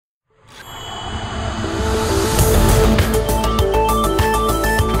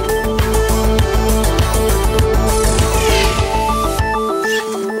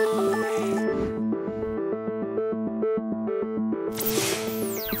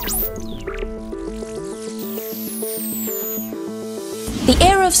The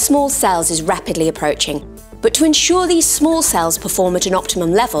era of small cells is rapidly approaching, but to ensure these small cells perform at an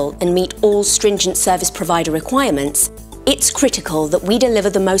optimum level and meet all stringent service provider requirements, it's critical that we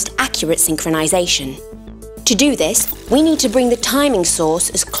deliver the most accurate synchronization. To do this, we need to bring the timing source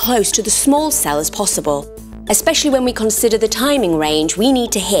as close to the small cell as possible, especially when we consider the timing range we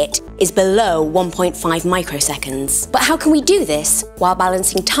need to hit is below 1.5 microseconds. But how can we do this while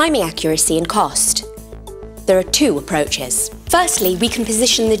balancing timing accuracy and cost? There are two approaches. Firstly, we can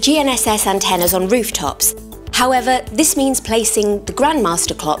position the GNSS antennas on rooftops. However, this means placing the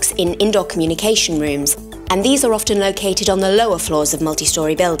grandmaster clocks in indoor communication rooms, and these are often located on the lower floors of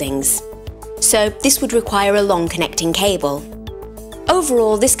multi-storey buildings. So this would require a long connecting cable.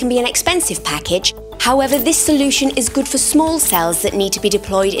 Overall, this can be an expensive package. However, this solution is good for small cells that need to be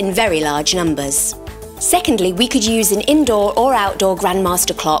deployed in very large numbers. Secondly, we could use an indoor or outdoor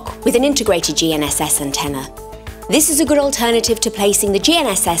grandmaster clock with an integrated GNSS antenna. This is a good alternative to placing the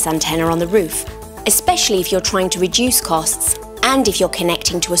GNSS antenna on the roof, especially if you're trying to reduce costs and if you're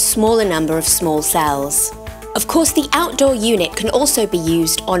connecting to a smaller number of small cells. Of course, the outdoor unit can also be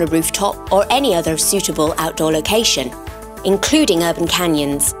used on a rooftop or any other suitable outdoor location, including urban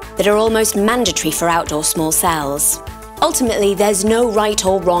canyons that are almost mandatory for outdoor small cells. Ultimately, there's no right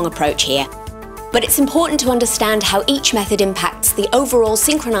or wrong approach here, but it's important to understand how each method impacts the overall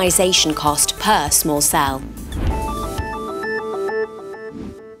synchronization cost per small cell.